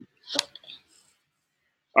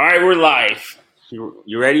All right, we're live.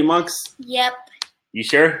 You ready, monks? Yep. You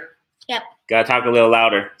sure? Yep. Gotta talk a little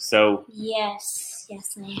louder. Yes, I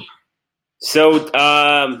am. So,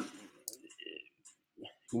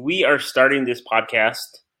 we are starting this podcast.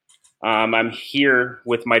 I'm here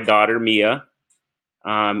with my daughter Mia,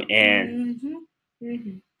 and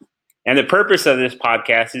the purpose of this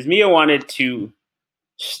podcast is Mia wanted to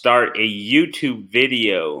start a YouTube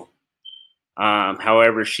video.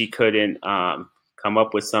 However, she couldn't come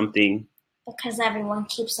up with something. Because everyone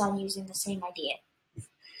keeps on using the same idea.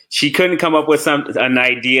 She couldn't come up with an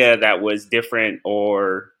idea that was different,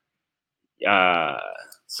 or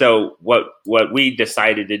so what we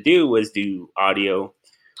decided to do was do audio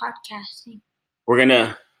podcasting. We're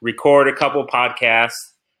gonna record a couple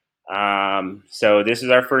podcasts. So this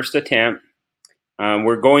is our first attempt.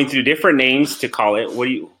 We're going through different names to call it.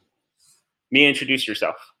 Mia, introduce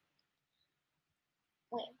yourself.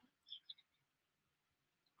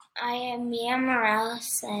 I am Mia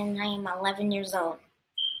Morales, and I am 11 years old.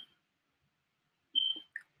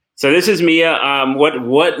 So this is Mia.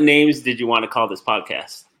 What names did you want to call this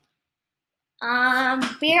podcast?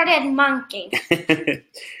 Bearded Monkey.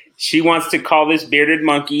 She wants to call this Bearded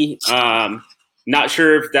Monkey. Not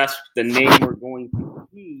sure if that's the name we're going to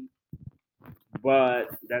keep,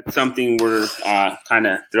 but that's something we're kind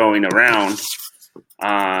of throwing around.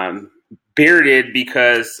 Bearded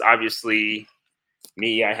because obviously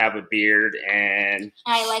me, I have a beard, and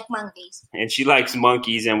I like monkeys. And she likes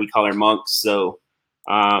monkeys, and we call her Monks. So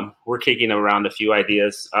we're kicking around a few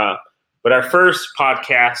ideas. But our first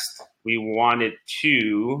podcast, we wanted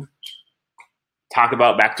to talk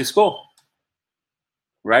about back to school,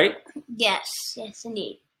 right? Yes,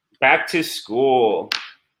 indeed. Back to school.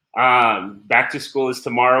 Back to school is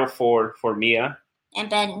tomorrow for Mia. And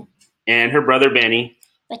Benny. And her brother Benny.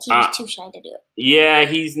 But he's too shy to do it. Yeah,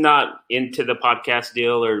 he's not into the podcast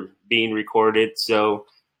deal or being recorded. So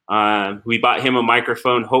we bought him a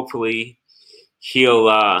microphone. Hopefully he'll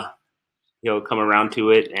come around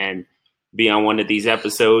to it and be on one of these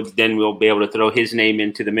episodes. Then we'll be able to throw his name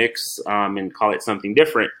into the mix and call it something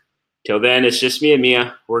different. Till then, it's just me and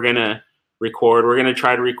Mia. We're going to record. We're going to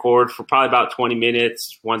try to record for probably about 20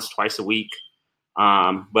 minutes, twice a week.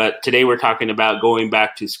 But today we're talking about going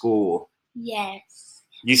back to school. Yes.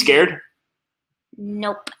 You scared?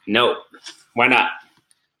 Nope. Why not?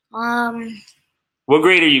 What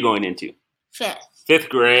grade are you going into? 5th. 5th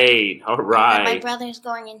grade. All right. My brother's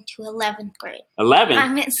going into 11th grade. 11?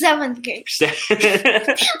 I'm in 7th grade.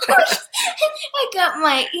 I got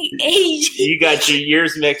my age. You got your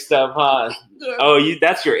years mixed up, huh? Yeah. Oh,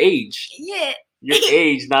 that's your age. Yeah. Your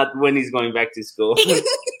age, not when he's going back to school.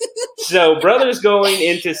 So brother's going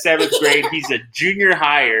into 7th grade. He's a junior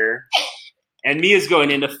higher. And Mia's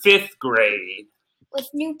going into 5th grade. With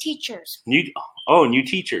new teachers. New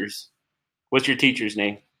teachers. What's your teacher's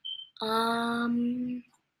name? Did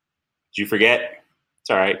you forget?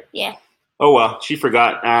 It's all right. Yeah. Oh, well, she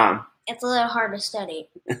forgot. It's a little hard to study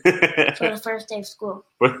for the first day of school.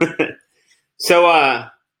 So,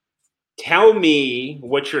 tell me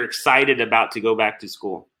what you're excited about to go back to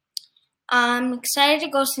school. I'm excited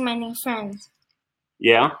to go see my new friends.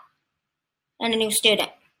 Yeah? And a new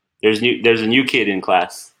student. There's a new kid in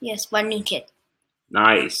class. Yes, one new kid.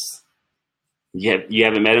 Nice. You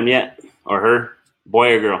haven't met him yet? Or her?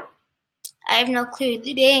 Boy or girl? I have no clue.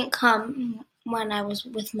 They didn't come when I was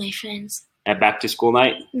with my friends. At back to school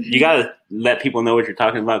night? Mm-hmm. You got to let people know what you're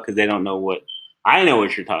talking about because they don't know what... I know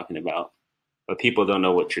what you're talking about, but people don't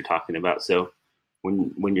know what you're talking about. So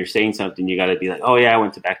when you're saying something, you got to be like, oh, yeah, I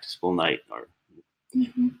went to back to school night. Or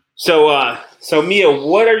So Mia,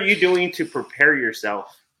 what are you doing to prepare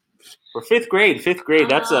yourself for 5th grade? 5th grade,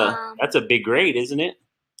 that's a big grade, isn't it?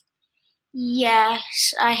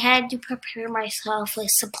 Yes, I had to prepare myself with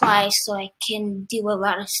supplies so I can do a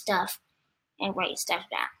lot of stuff and write stuff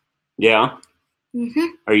down. Yeah?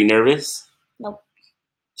 Are you nervous? Nope.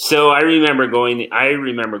 So I remember going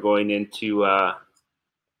into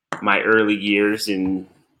my early years in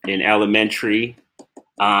elementary.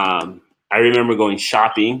 I remember going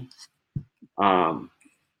shopping.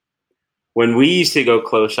 When we used to go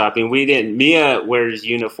clothes shopping, Mia wears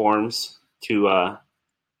uniforms to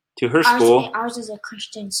her school. Ours is a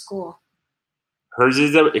Christian school. Hers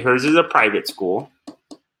is a private school.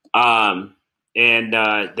 And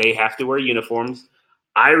they have to wear uniforms.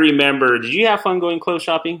 I remember, did you have fun going clothes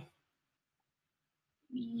shopping?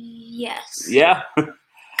 Yes. Yeah?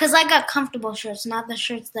 Because I got comfortable shirts, not the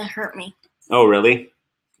shirts that hurt me. Oh, really?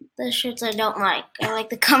 The shirts I don't like. I like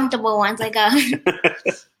the comfortable ones I got.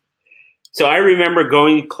 So I remember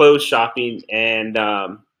going clothes shopping, and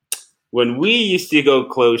when we used to go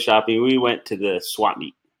clothes shopping, we went to the swap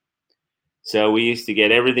meet. So we used to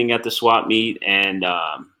get everything at the swap meet, and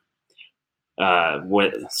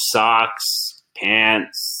with socks,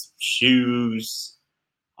 pants, shoes,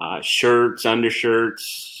 shirts,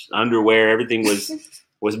 undershirts, underwear. Everything was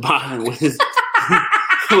bought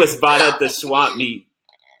was bought at the swap meet.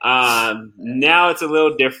 Now it's a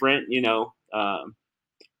little different,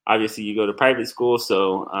 obviously you go to private school,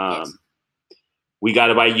 so Yes. we got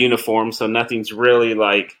to buy uniforms, so nothing's really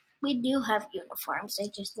like. We do have uniforms. I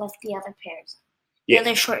just left the other pairs. The Yeah.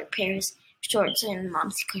 other short pairs, shorts and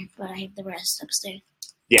mom's skirt, but I have the rest upstairs.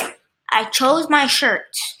 Yeah. I chose my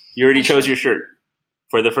shirt. You already chose your shirt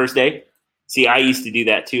for the first day? See, I used to do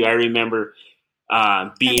that too. I remember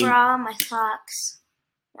being. My bra, my socks,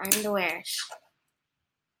 my underwear.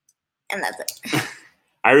 And that's it.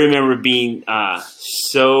 I remember being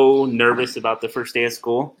so nervous about the first day of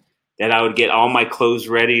school that I would get all my clothes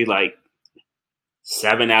ready like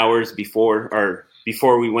 7 hours before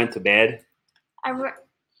we went to bed.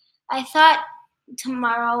 I thought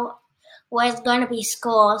tomorrow was going to be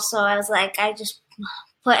school, so I was like, I just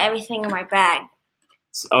put everything in my bag.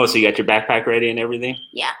 Oh, so you got your backpack ready and everything?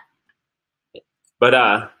 Yeah.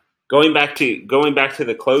 But going back to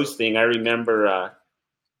the clothes thing, I remember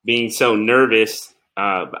being so nervous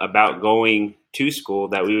about going to school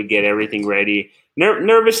that we would get everything ready.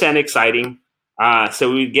 Nervous and exciting.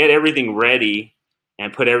 So we would get everything ready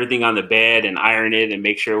and put everything on the bed and iron it and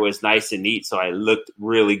make sure it was nice and neat, so I looked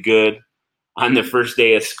really good on the first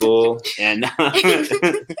day of school. And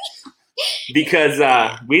because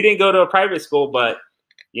we didn't go to a private school, but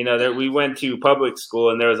we went to public school,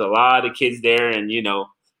 and there was a lot of kids there, and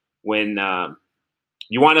when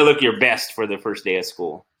you want to look your best for the first day of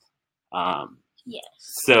school. Yes.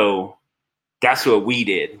 So that's what we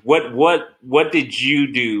did. What did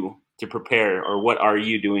you do to prepare, or what are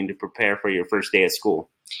you doing to prepare for your first day of school?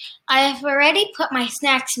 I have already put my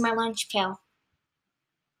snacks in my lunch pail.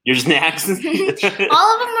 Your snacks? All of them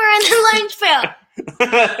are in the lunch pail.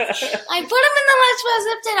 I put them in the lunch pail,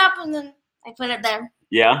 zipped it up, and then I put it there.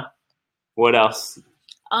 Yeah. What else?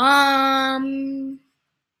 I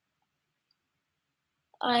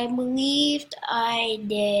believed I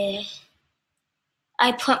did.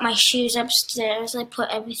 I put my shoes upstairs. I put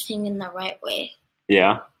everything in the right way.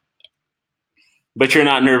 Yeah. But you're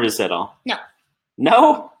not nervous at all? No.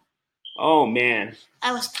 No? Oh, man.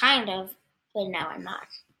 I was kind of, but now I'm not.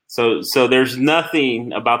 So there's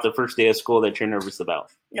nothing about the first day of school that you're nervous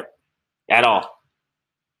about? Nope. At all?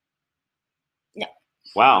 No.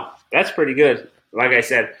 Wow. That's pretty good. Like I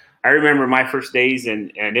said, I remember my first days,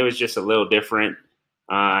 and it was just a little different.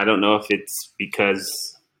 I don't know if it's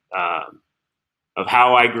because of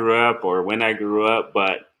how I grew up or when I grew up,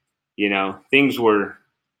 but things were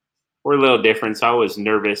a little different. So I was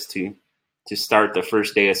nervous to start the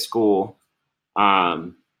first day of school.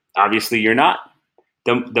 Obviously, you're not.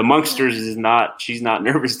 The Monksters is not. She's not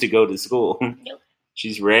nervous to go to school. Nope.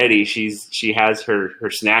 She's ready. She has her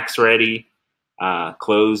snacks ready,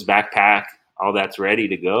 clothes, backpack, all that's ready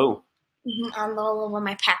to go. Mm-hmm. And all of them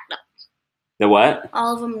I packed up. The what?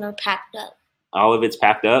 All of them are packed up. All of it's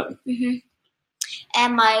packed up? Mm-hmm.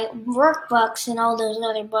 And my workbooks and all those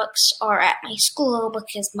other books are at my school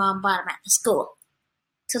because Mom bought them at the school.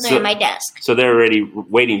 So they're in my desk. So they're already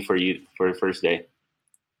waiting for you for the first day.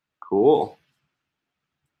 Cool.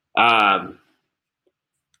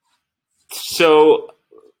 So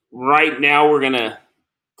right now we're going to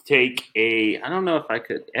take I don't know if I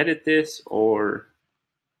could edit this but we're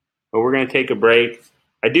going to take a break.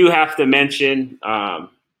 I do have to mention,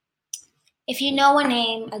 if you know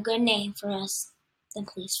a good name for us, then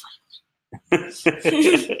please find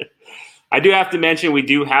it. I do have to mention we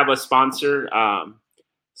do have a sponsor.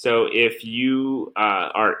 So if you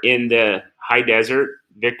are in the high desert,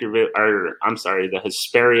 the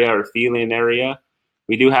Hesperia or Phelan area,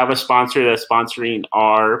 we do have a sponsor that's sponsoring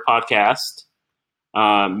our podcast,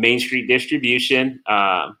 Main Street Distribution.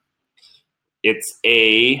 It's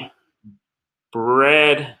a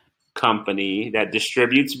bread company that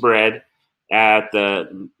distributes bread at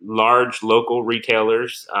the large local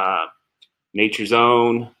retailers, Nature's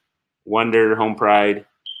Own, Wonder, Home Pride,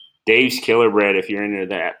 Dave's Killer Bread. If you're into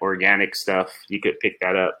that organic stuff, you could pick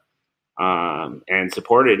that up and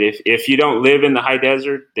support it. If you don't live in the high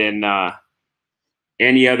desert, then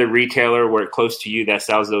any other retailer where close to you that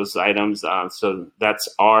sells those items. So that's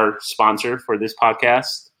our sponsor for this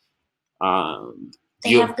podcast.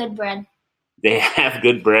 They have good bread. They have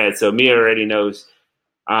good bread. So Mia already knows.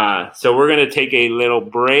 So we're going to take a little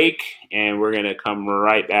break, and we're going to come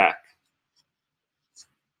right back.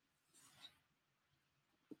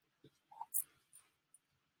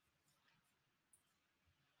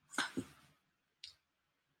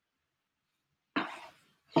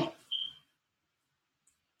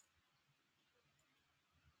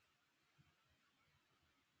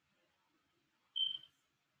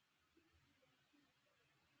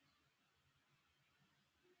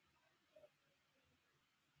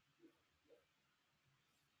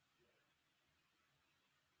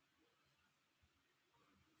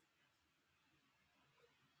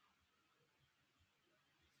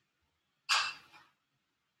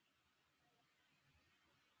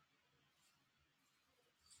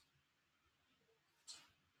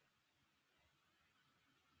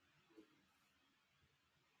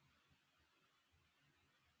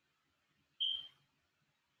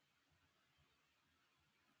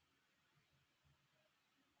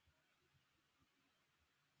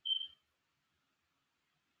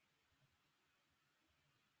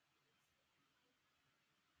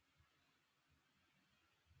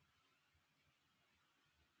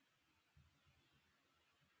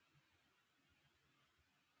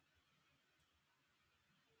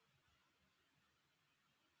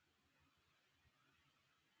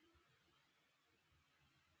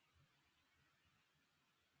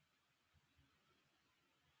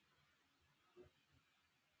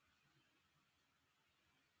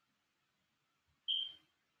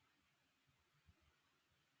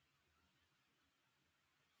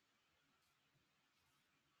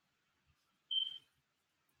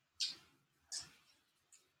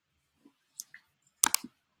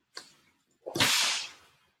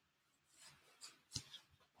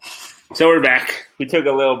 So we're back. We took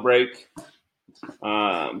a little break.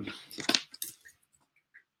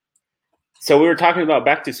 So we were talking about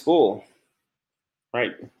back to school,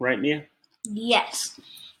 right, Mia? Yes.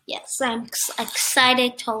 I'm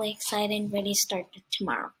excited, totally excited, ready to start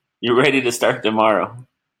tomorrow. You're ready to start tomorrow.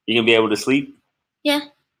 You gonna be able to sleep? Yeah.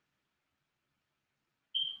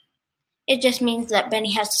 It just means that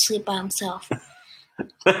Benny has to sleep by himself.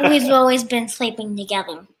 We've always been sleeping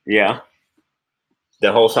together. Yeah.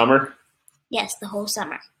 The whole summer? Yes, the whole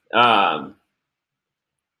summer.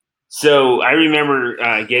 So I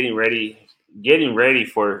remember getting ready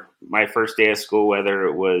for my first day of school, whether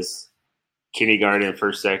it was kindergarten,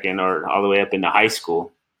 first, second, or all the way up into high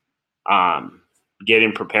school.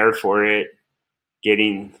 Getting prepared for it.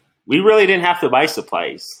 We really didn't have to buy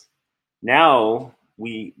supplies. Now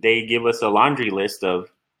they give us a laundry list of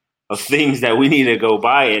things that we need to go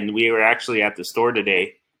buy, and we were actually at the store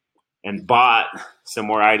today and bought some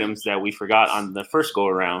more items that we forgot on the first go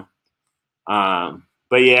around.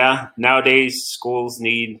 But yeah, nowadays schools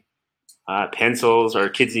need pencils, or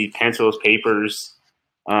kids need pencils, papers,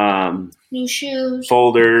 new shoes,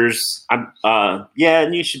 folders.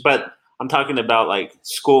 New shoes. But I'm talking about like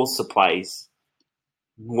school supplies.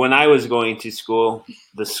 When I was going to school,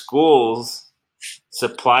 the schools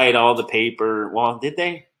supplied all the paper. Well, did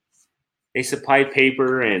they? They supplied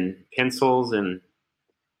paper and pencils and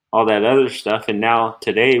all that other stuff. And now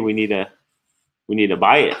today we need to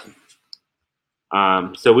buy it.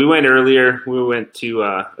 So we went earlier. We went to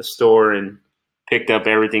a store and picked up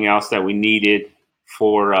everything else that we needed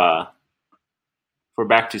for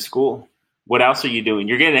back to school. What else are you doing?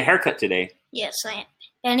 You're getting a haircut today. Yes, I am.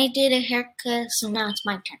 Benny did a haircut, so now it's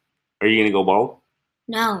my turn. Are you gonna go bald?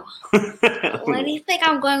 No. Why do you think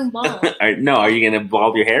I'm going bald? No, are you gonna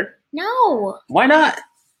bald your hair? No. Why not?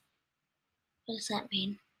 What does that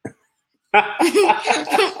mean?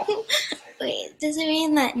 Wait, does it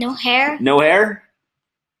mean that no hair? No hair?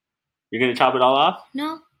 You're gonna chop it all off?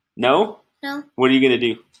 No. No? No. What are you gonna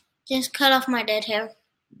do? Just cut off my dead hair.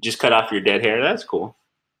 Just cut off your dead hair? That's cool.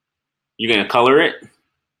 You're gonna color it?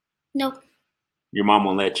 Nope. Your mom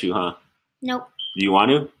won't let you, huh? Nope. Do you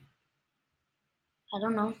want to? I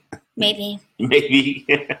don't know. Maybe. Maybe.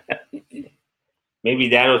 Maybe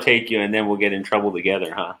Dad'll take you and then we'll get in trouble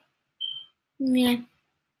together, huh? Yeah.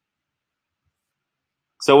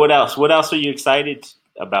 So what else? What else are you excited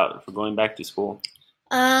about for going back to school?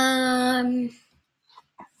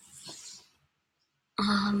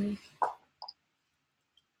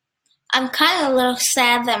 I'm kind of a little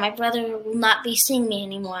sad that my brother will not be seeing me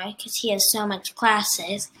anymore because he has so much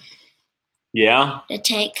classes. Yeah. To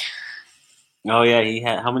take. Oh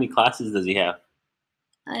yeah, how many classes does he have?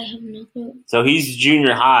 I have no clue. So he's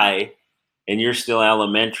junior high, and you're still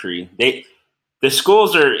elementary. The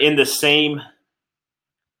schools are in the same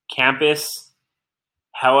campus.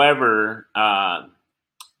 However,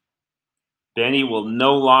 Benny will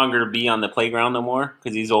no longer be on the playground no more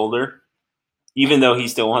because he's older. Even though he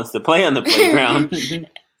still wants to play on the playground.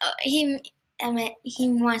 He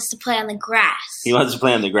wants to play on the grass. He wants to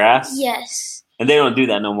play on the grass? Yes. And they don't do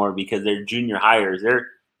that no more because they're junior hires. They're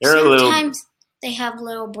Sometimes they have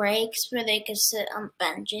little breaks where they can sit on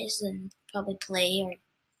benches and probably play or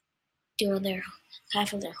do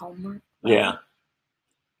half of their homework. Yeah.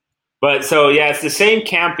 But so yeah, it's the same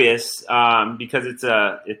campus because it's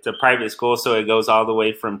a private school, so it goes all the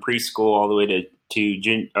way from preschool all the way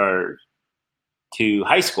to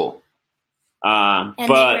high school. And they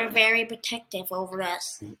were very protective over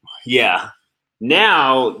us. Yeah.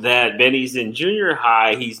 Now that Benny's in junior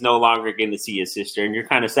high, he's no longer going to see his sister, and you're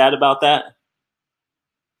kind of sad about that?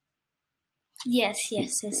 Yes,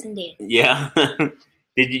 indeed. Yeah.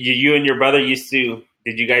 Did you and your brother used to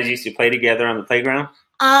play together on the playground?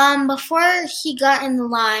 Before he got in the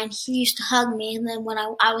line, he used to hug me, and then when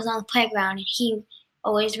I was on the playground, he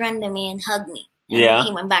always ran to me and hugged me. And then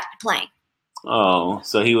he went back to playing. Oh,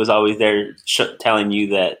 so he was always there telling you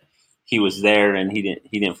that he was there and he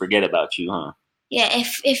didn't forget about you, huh? Yeah,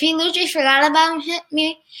 if he literally forgot about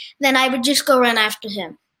me, then I would just go run after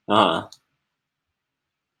him. Uh-huh.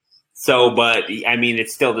 So, but, I mean,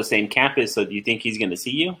 it's still the same campus, so do you think he's going to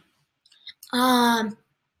see you?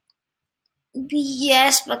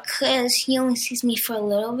 Yes, because he only sees me for a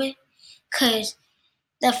little bit. Because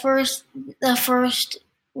the first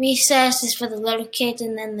recess is for the little kids,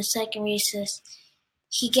 and then the second recess,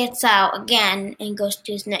 he gets out again and goes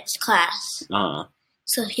to his next class. Uh-huh.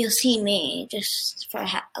 So he'll see me just for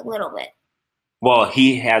a little bit. Well,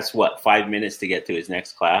 he has, 5 minutes to get to his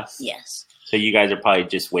next class? Yes. So you guys are probably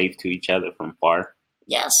just wave to each other from far?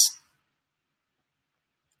 Yes.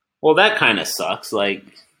 Well, that kind of sucks, like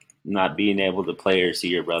not being able to play or see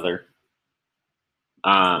your brother.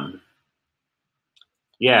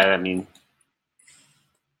 Yeah, I mean,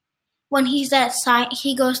 when he's at science,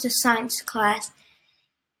 he goes to science class.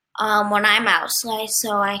 When I'm outside,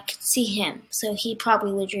 so I could see him. So he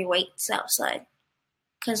probably literally waits outside.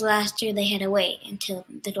 Because last year they had to wait until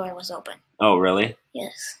the door was open. Oh, really?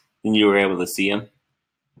 Yes. And you were able to see him?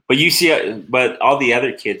 But all the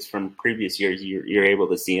other kids from previous years, you're able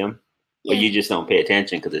to see them? Yeah. But you just don't pay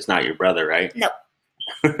attention because it's not your brother, right? No.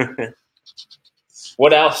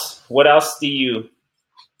 What else? What else do you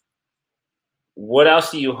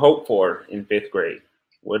hope for in 5th grade?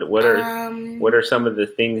 What are some of the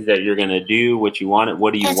things that you're gonna do? What do you want to do?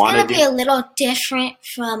 It's gonna be a little different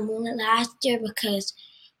from last year because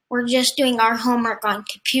we're just doing our homework on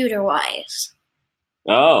computer-wise.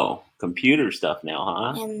 Oh, computer stuff now,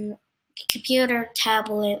 huh? And computer,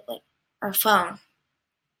 tablet, or phone.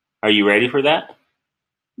 Are you ready for that?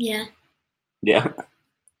 Yeah. Yeah.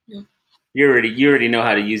 No. You already know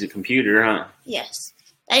how to use a computer, huh? Yes.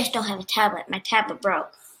 I just don't have a tablet. My tablet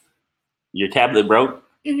broke. Your tablet broke?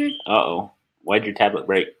 Mhm. Uh-oh. Why'd your tablet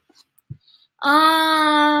break?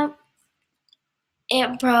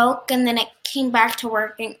 It broke and then it came back to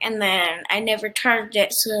working and then I never charged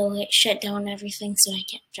it, so it shut down everything, so I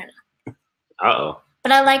can't turn it on. Uh-oh.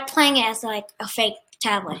 But I like playing it as like a fake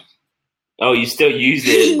tablet. Oh, you still use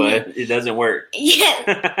it, but it doesn't work.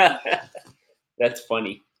 Yeah. That's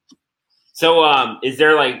funny. So, is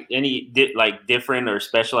there like any different or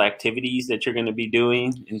special activities that you're going to be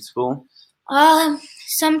doing in school?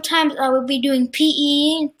 Sometimes I will be doing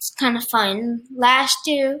PE. It's kind of fun. Last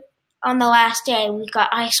year, on the last day, we got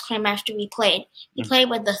ice cream after we played. We played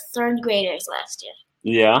with the 3rd graders last year.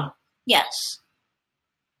 Yeah? Yes.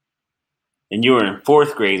 And you were in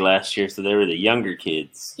 4th grade last year, so they were the younger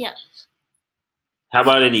kids. Yes. How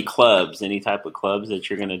about any clubs? Any type of clubs that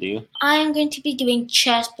you're going to do? I'm going to be doing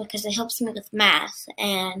chess because it helps me with math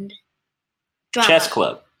and drama. Chess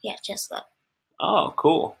club? Yeah, chess club. Oh,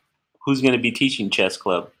 cool. Who's going to be teaching chess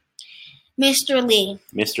club? Mr. Lee.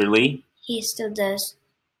 Mr. Lee? He still does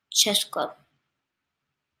chess club.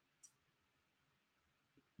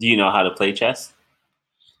 Do you know how to play chess?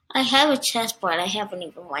 I have a chessboard. I haven't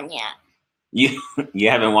even won yet. You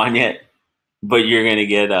haven't won yet? But you're going to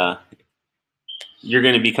get you're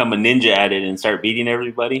going to become a ninja at it and start beating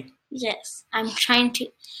everybody? Yes.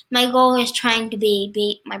 My goal is trying to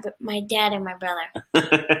beat my dad and my brother.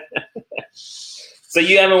 So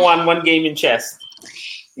you haven't won one game in chess?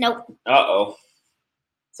 Nope. Uh-oh.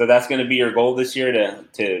 So that's going to be your goal this year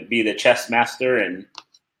to be the chess master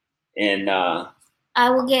and I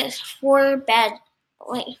will get 4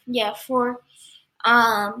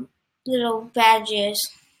 little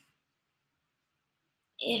badges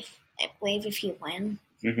if you win.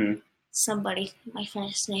 Mm-hmm. Somebody, my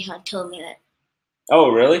friend Sneha, told me that. Oh,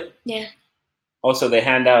 really? Yeah. Also, they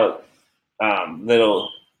hand out little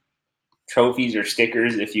trophies or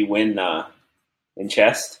stickers if you win in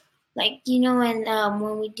chess. Like,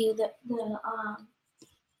 when we do those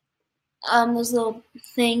little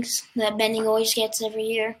things that Benning always gets every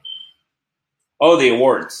year. Oh, the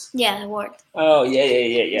awards. Yeah, the award. Oh,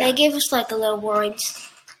 yeah. They gave us like a little awards.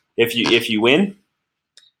 If you win?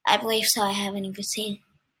 I believe so. I haven't even seen.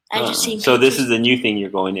 I just seen. So this is a new thing you're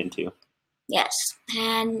going into. Yes,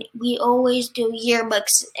 and we always do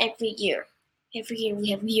yearbooks every year. Every year we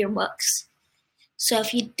have yearbooks. So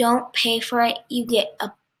if you don't pay for it, you get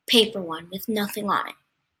a paper one with nothing on it.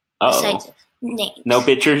 Besides names. No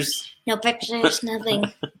pictures? No pictures,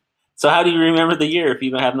 nothing. So how do you remember the year if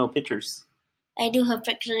you don't have no pictures? I do have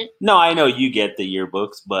pictures. No, I know you get the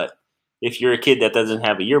yearbooks, but if you're a kid that doesn't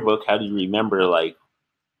have a yearbook, how do you remember, like,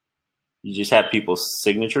 you just have people's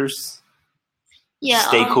signatures? Yeah.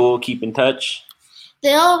 Stay cool, keep in touch?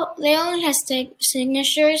 They only have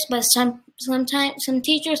signatures, but sometimes some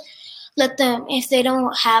teachers let them, if they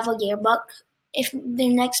don't have a yearbook, if the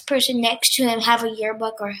next person next to him have a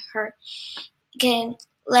yearbook or her, can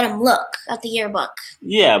let them look at the yearbook.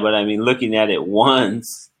 Yeah, but I mean, looking at it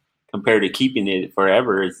once compared to keeping it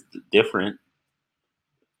forever is different.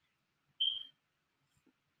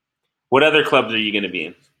 What other clubs are you going to be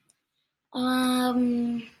in?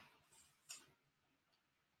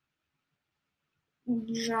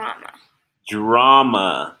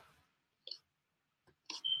 Drama.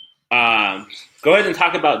 Go ahead and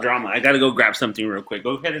talk about drama. I got to go grab something real quick.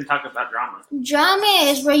 Go ahead and talk about drama. Drama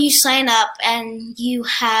is where you sign up and you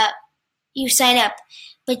sign up,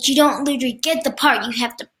 but you don't literally get the part. You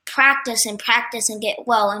have to practice and get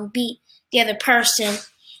well and beat the other person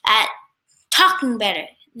at talking better.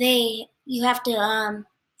 You have to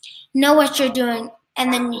know what you're doing,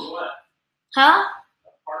 and then what? Huh?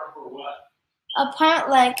 Part for what? A part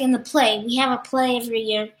like in the play. We have a play every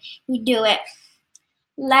year. We do it.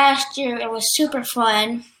 Last year it was super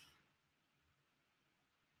fun.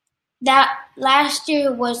 That last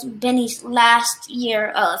year was Benny's last year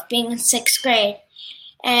of being in sixth grade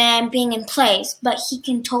and being in plays, but he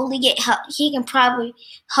can totally get help. He can probably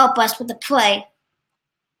help us with the play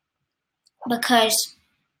because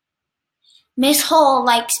Miss Hall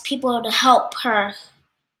likes people to help her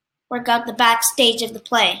work out the backstage of the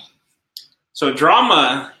play. So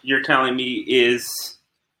drama, you're telling me, is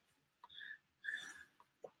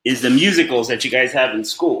the musicals that you guys have in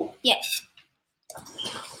school. Yes.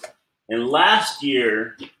 And last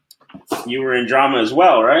year, you were in drama as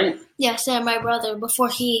well, right? Yes, and my brother before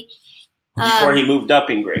he moved up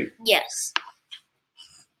in grade. Yes.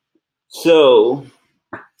 So.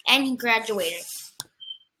 And he graduated.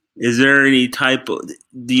 Is there any type of?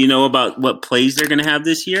 Do you know about what plays they're going to have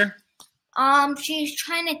this year? She's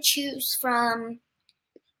trying to choose from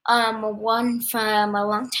one from a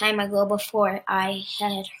long time ago before I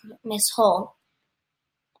had Miss Hall.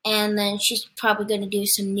 And then she's probably going to do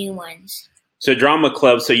some new ones. So drama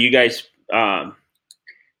club, so you guys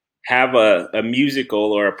have a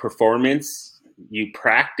musical or a performance, you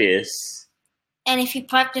practice. And if you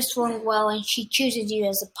practice really well and she chooses you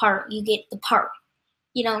as a part, you get the part.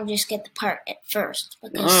 You don't just get the part at first.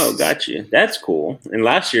 Oh, gotcha. That's cool. And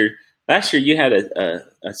last year you had a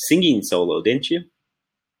singing solo, didn't you?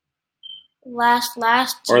 Last year.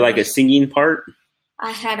 Or like a singing part? I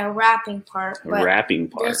had a rapping part. A rapping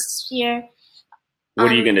part. This year.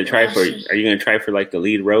 What are you going to try for? Are you going to try for like the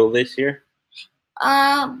lead role this year?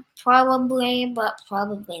 Probably, but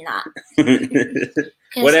probably not.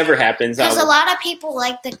 Whatever happens. Because a lot of people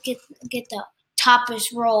like to get the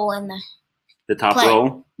toppest role in the top play.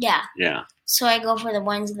 Role? Yeah. Yeah. So I go for the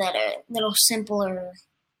ones that are a little simpler,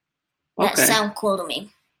 that sound cool to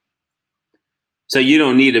me. So you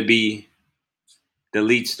don't need to be the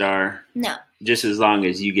lead star. No. Just as long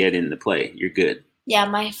as you get in the play, you're good. Yeah,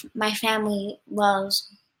 my family loves.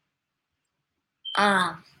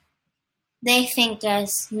 They think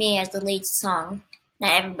as me as the lead song,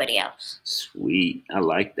 not everybody else. Sweet, I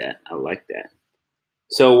like that.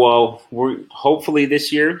 So, we're hopefully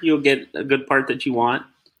this year you'll get a good part that you want.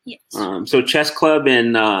 Yes. So chess club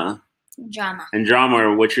and drama. And drama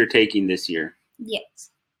are what you're taking this year.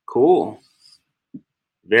 Yes. Cool.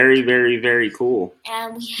 Very, very, very cool.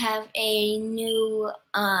 And we have a new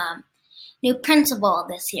principal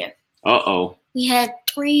this year. Uh-oh. We had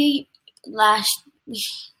three last.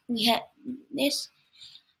 We had this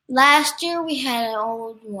last year. We had an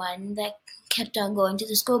old one that kept on going to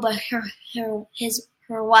the school, but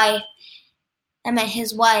her wife. I meant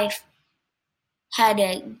his wife had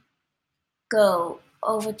to go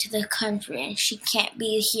over to the country, and she can't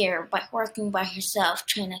be here by working by herself,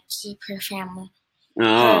 trying to keep her family.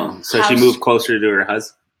 Oh, so she moved closer to her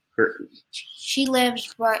husband. She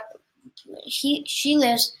lives she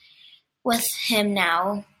lives with him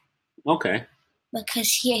now. Okay. Because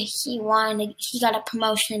he got a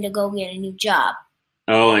promotion to go get a new job.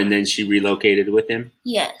 Oh, and then she relocated with him?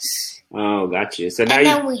 Yes. Oh, gotcha. So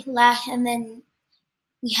now and then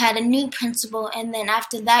we had a new principal, and then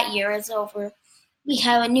after that year is over, we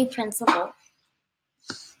have a new principal.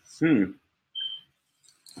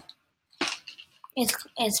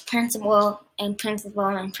 It's principal and principal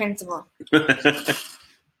and principal.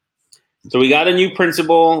 So we got a new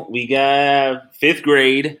principal. We got 5th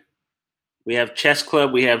grade. We have chess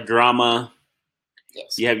club. We have drama.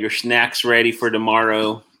 Yes. You have your snacks ready for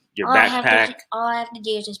tomorrow. Your backpack. All I have to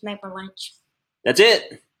do is just make my lunch. That's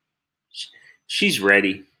it. She's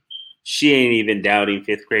ready. She ain't even doubting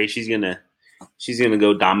 5th grade. She's gonna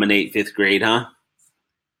go dominate 5th grade, huh?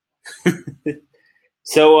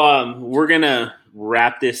 So we're gonna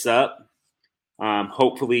wrap this up.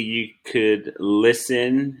 Hopefully you could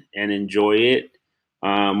listen and enjoy it.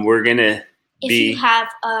 We're gonna if you have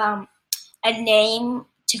a name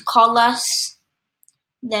to call us,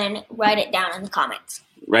 then write it down in the comments.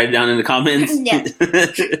 Write it down in the comments? Yeah.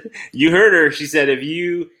 You heard her. She said if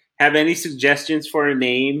you have any suggestions for a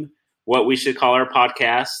name, what we should call our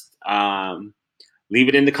podcast, leave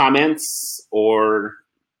it in the comments or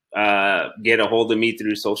get a hold of me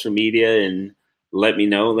through social media and let me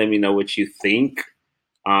know. Let me know what you think.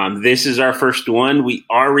 This is our first one. We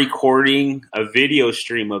are recording a video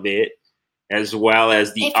stream of it as well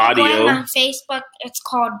as the audio. If you're going on Facebook, it's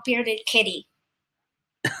called Bearded Kitty.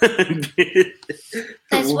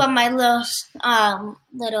 That's what my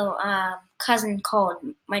little cousin called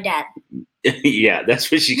my dad. Yeah,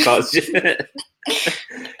 that's what she calls you.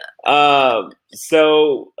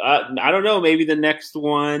 So I don't know. Maybe the next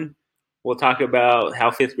one we'll talk about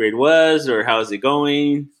how 5th grade was, or how is it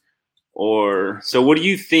going, or so. What do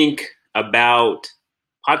you think about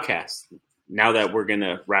podcasts now that we're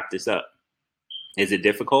gonna wrap this up? Is it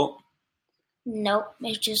difficult? Nope,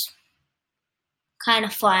 it's just kind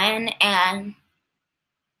of fun. And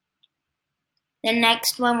the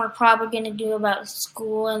next one we're probably going to do about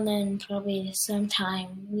school, and then probably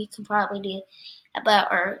sometime we can probably do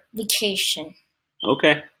about our vacation.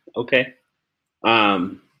 Okay.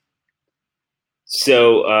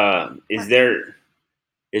 So is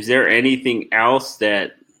there anything else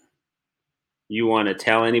that you want to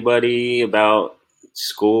tell anybody about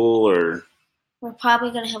school, or We're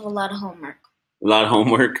probably going to have a lot of homework. a lot of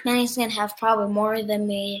homework? Manny's going to have probably more than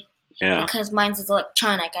me Yeah. because mine's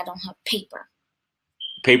electronic. I don't have paper.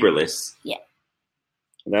 Paperless. Yeah.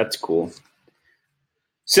 That's cool.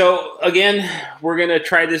 So again, we're going to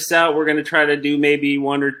try this out. We're going to try to do maybe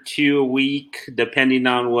 1 or 2 a week, depending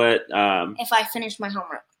on what. If I finish my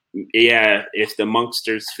homework. Yeah, if the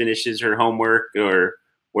Monksters finishes her homework, or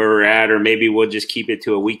where we're at, or maybe we'll just keep it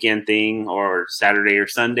to a weekend thing, or Saturday or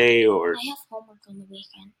Sunday, or. I have homework on the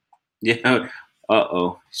weekend. Yeah.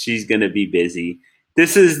 She's going to be busy.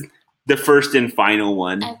 This is the first and final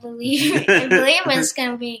one. I believe it's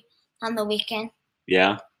going to be on the weekend.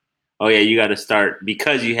 Yeah. Oh, yeah, you got to start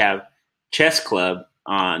because you have chess club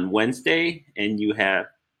on Wednesday and you have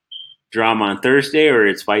drama on Thursday, or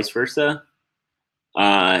it's vice versa.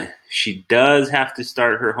 She does have to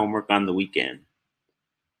start her homework on the weekend.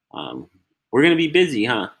 We're going to be busy,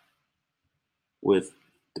 huh? With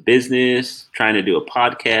the business, trying to do a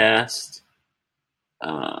podcast,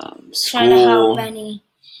 school. Trying to help Benny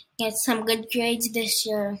get some good grades this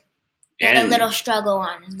year. Had a little struggle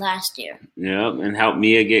on last year. Yep, and help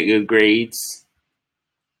Mia get good grades.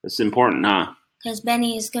 That's important, huh? Because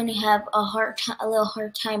Benny is going to have a little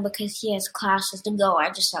hard time because he has classes to go.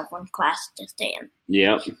 I just have one class to stay in.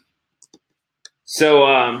 Yep.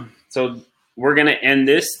 So we're gonna end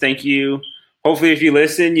this. Thank you. Hopefully, if you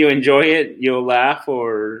listen, you enjoy it. You'll laugh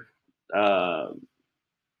or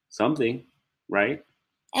something, right?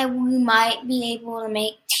 And we might be able to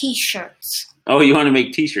make T-shirts. Oh, you want to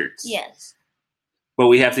make T-shirts? Yes. But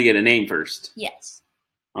we have to get a name first. Yes.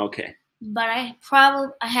 Okay. But I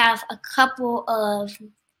have a couple of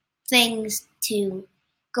things to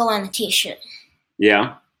go on the T-shirt.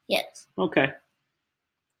 Yeah? Yes. Okay.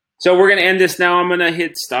 So we're going to end this now. I'm going to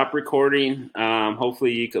hit stop recording.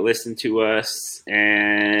 Hopefully you can listen to us.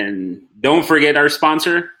 And don't forget our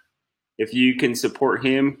sponsor. If you can support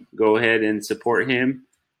him, go ahead and support him.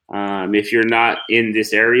 If you're not in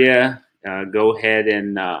this area, go ahead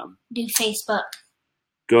and do Facebook.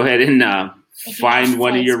 Go ahead and find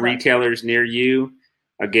one of your retailers near you.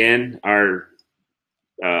 Again, our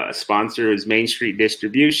sponsor is Main Street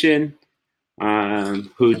Distribution,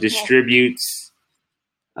 who distributes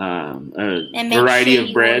a variety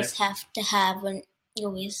of bread. Always have to have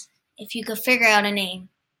if you could figure out a name,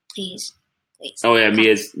 please. Oh yeah,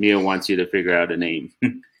 Mia wants you to figure out a name.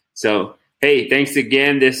 So hey, thanks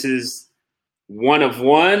again. This is one of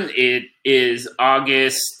one. It is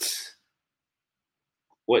August.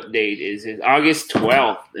 What date is it? August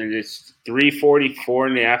 12th, and it's 3:44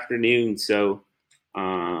 in the afternoon. So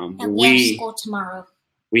and we have school tomorrow.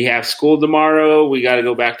 We have school tomorrow. We got to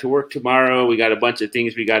go back to work tomorrow. We got a bunch of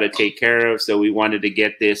things we got to take care of. So we wanted to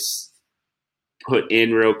get this put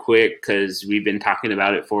in real quick because we've been talking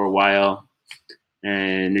about it for a while.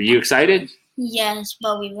 And are you excited? Yes,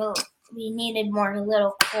 but we needed more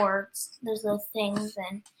little cords, those little things,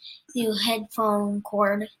 and new headphone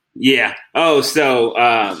cord. Yeah. Oh, so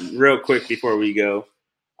real quick before we go,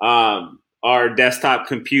 our desktop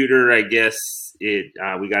computer, I guess we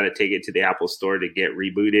got to take it to the Apple Store to get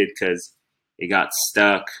rebooted because it got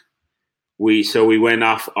stuck. We went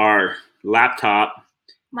off our laptop.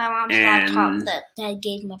 My mom's laptop that Dad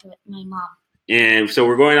gave my mom. And so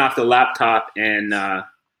we're going off the laptop, and the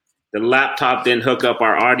laptop didn't hook up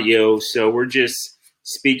our audio, so we're just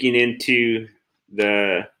speaking into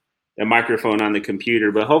the microphone on the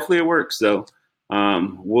computer. But hopefully it works. So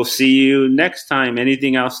we'll see you next time.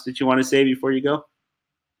 Anything else that you want to say before you go?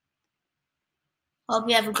 Hope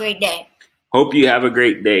you have a great day. Hope you have a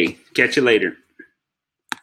great day. Catch you later.